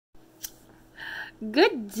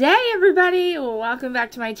Good day, everybody! Welcome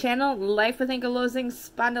back to my channel, Life with Ankylosing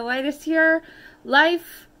Spondylitis here.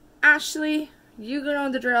 Life, Ashley, you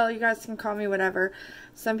know the drill. You guys can call me whatever.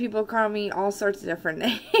 Some people call me all sorts of different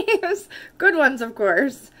names. Good ones, of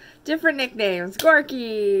course. Different nicknames.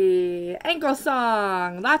 Gorky, Ankle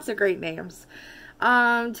Song, lots of great names.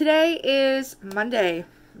 Today is Monday,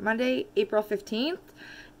 April 15th,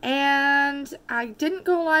 and I didn't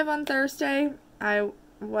go live on Thursday. I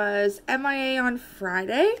was MIA on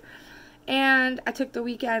Friday, and I took the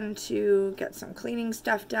weekend to get some cleaning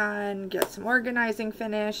stuff done, get some organizing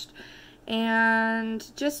finished,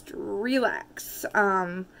 and just relax.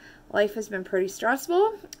 Life has been pretty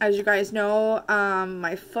stressful. As you guys know,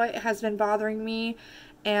 my foot has been bothering me,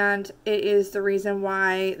 and it is the reason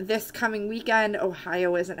why this coming weekend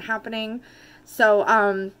Ohio isn't happening. So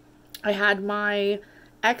I had my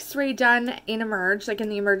X-ray done in Emerge, like in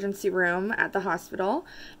the emergency room at the hospital,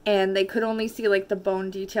 and they could only see like the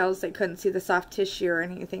bone details. They couldn't see the soft tissue or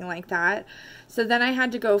anything like that. So then I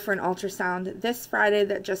had to go for an ultrasound this Friday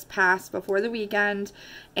that just passed before the weekend,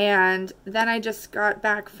 and then I just got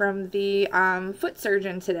back from the foot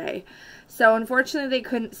surgeon today. So unfortunately they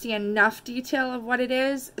couldn't see enough detail of what it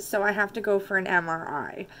is, so I have to go for an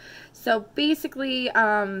MRI. So basically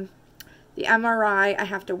the MRI I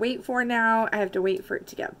have to wait for now. I have to wait for it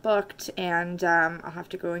to get booked, and I'll have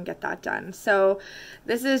to go and get that done. So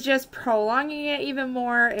this is just prolonging it even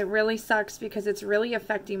more. It really sucks because it's really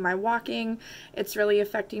affecting my walking. It's really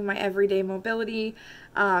affecting my everyday mobility.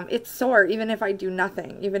 It's sore even if I do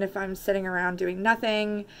nothing, even if I'm sitting around doing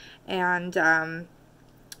nothing. And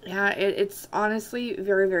yeah, it's honestly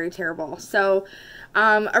very, very terrible. So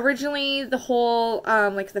originally the whole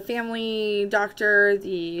like the family doctor,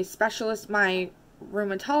 the specialist, my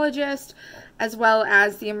rheumatologist, as well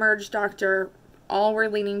as the Emerge doctor, all were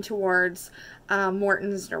leaning towards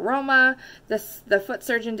Morton's neuroma. The foot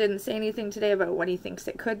surgeon didn't say anything today about what he thinks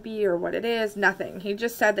it could be or what it is. Nothing. He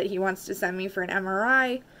just said that he wants to send me for an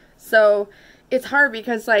MRI. So it's hard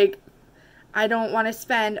because, like, I don't want to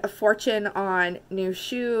spend a fortune on new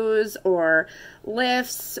shoes or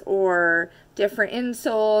lifts or different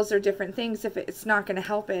insoles or different things if it's not going to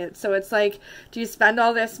help it. So it's like, do you spend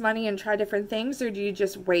all this money and try different things, or do you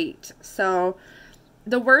just wait? So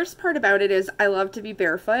the worst part about it is I love to be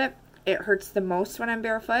barefoot. It hurts the most when I'm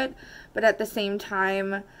barefoot, but at the same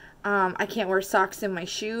time, I can't wear socks in my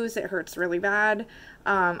shoes. It hurts really bad.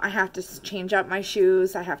 I have to change up my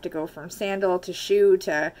shoes. I have to go from sandal to shoe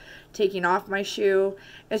to taking off my shoe.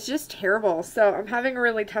 It's just terrible. So I'm having a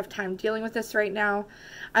really tough time dealing with this right now.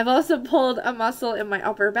 I've also pulled a muscle in my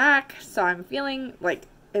upper back, so I'm feeling like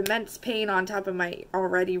immense pain on top of my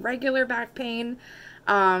already regular back pain.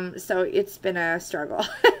 So it's been a struggle.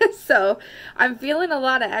 So I'm feeling a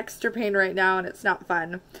lot of extra pain right now, and it's not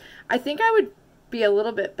fun. I think I would be a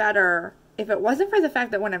little bit better if it wasn't for the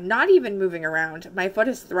fact that when I'm not even moving around, my foot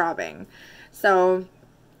is throbbing. So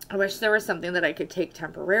I wish there was something that I could take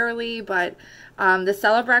temporarily, but the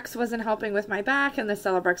Celebrex wasn't helping with my back, and the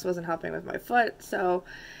Celebrex wasn't helping with my foot. So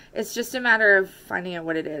it's just a matter of finding out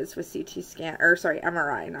what it is with CT scan, or sorry,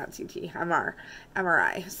 MRI, not CT,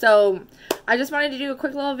 MRI. So I just wanted to do a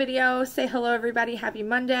quick little video, say hello everybody, happy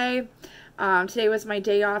Monday. Today was my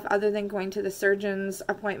day off other than going to the surgeon's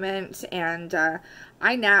appointment, and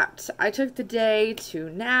I napped. I took the day to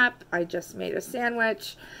nap. I just made a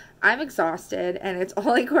sandwich. I'm exhausted, and it's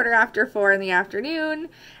only 4:15 in the afternoon,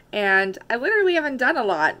 and I literally haven't done a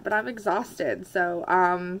lot, but I'm exhausted. So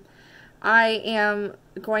I am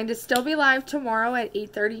going to still be live tomorrow at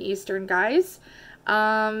 8:30 Eastern, guys.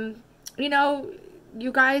 You know, you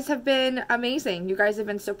guys have been amazing. You guys have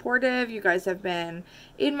been supportive. You guys have been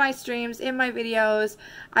in my streams, in my videos.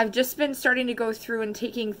 I've just been starting to go through and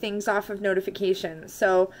taking things off of notifications.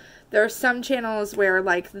 So there are some channels where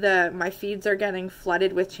like my feeds are getting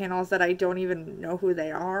flooded with channels that I don't even know who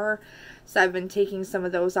they are. So I've been taking some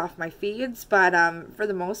of those off my feeds, but for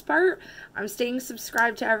the most part, I'm staying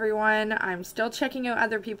subscribed to everyone. I'm still checking out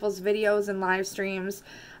other people's videos and live streams.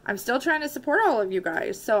 I'm still trying to support all of you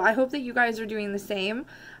guys, so I hope that you guys are doing the same.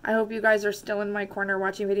 I hope you guys are still in my corner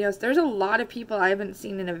watching videos. There's a lot of people I haven't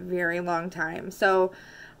seen in a very long time, so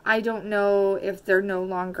I don't know if they're no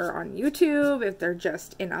longer on YouTube, if they're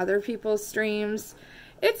just in other people's streams.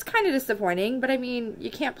 It's kind of disappointing, but I mean, you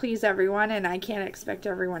can't please everyone, and I can't expect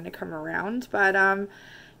everyone to come around, but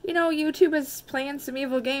you know, YouTube is playing some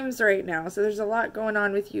evil games right now, so there's a lot going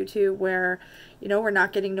on with YouTube where, you know, we're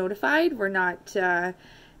not getting notified, we're not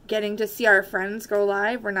getting to see our friends go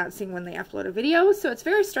live, we're not seeing when they upload a video, so it's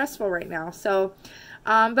very stressful right now. So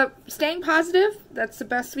but staying positive, that's the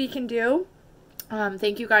best we can do.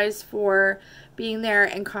 Thank you guys for being there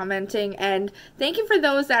and commenting, and thank you for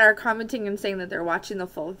those that are commenting and saying that they're watching the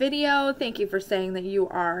full video. Thank you for saying that you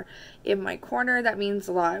are in my corner. That means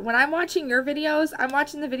a lot. When I'm watching your videos, I'm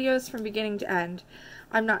watching the videos from beginning to end.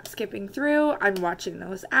 I'm not skipping through. I'm watching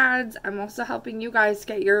those ads. I'm also helping you guys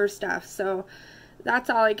get your stuff. So that's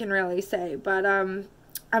all I can really say. But I'm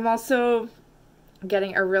also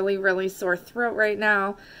getting a really sore throat right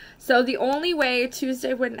now. So the only way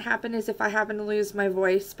Tuesday wouldn't happen is if I happen to lose my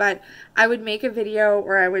voice, but I would make a video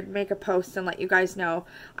or I would make a post and let you guys know.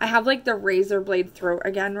 I have like the razor blade throat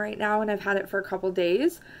again right now, and I've had it for a couple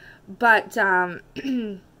days. But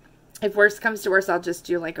if worse comes to worse, I'll just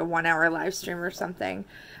do like a 1-hour live stream or something,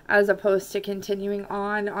 as opposed to continuing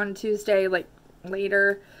on Tuesday like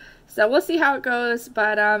later. So we'll see how it goes,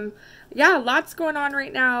 but yeah, lots going on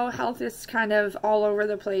right now. Health is kind of all over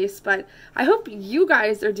the place, but I hope you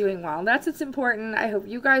guys are doing well. That's what's important. I hope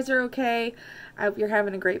you guys are okay. I hope you're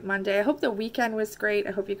having a great Monday. I hope the weekend was great.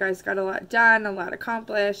 I hope you guys got a lot done, a lot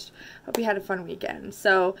accomplished. Hope you had a fun weekend.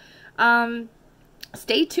 So,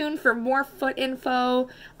 stay tuned for more foot info.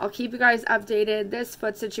 I'll keep you guys updated. This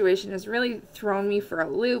foot situation has really thrown me for a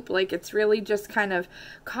loop. Like, it's really just kind of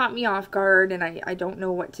caught me off guard, and I don't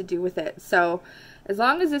know what to do with it. So as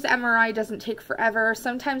long as this MRI doesn't take forever,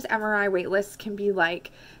 sometimes MRI wait lists can be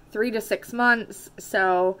like 3 to 6 months.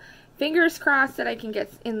 So fingers crossed that I can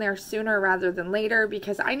get in there sooner rather than later,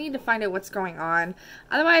 because I need to find out what's going on.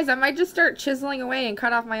 Otherwise, I might just start chiseling away and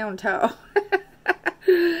cut off my own toe.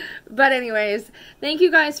 But anyways, thank you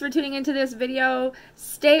guys for tuning into this video.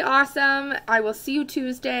 Stay awesome. I will see you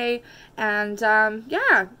Tuesday. And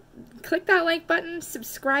yeah, click that like button.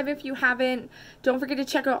 Subscribe if you haven't. Don't forget to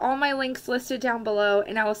check out all my links listed down below.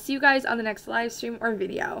 And I will see you guys on the next live stream or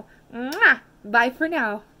video. Mwah! Bye for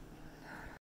now.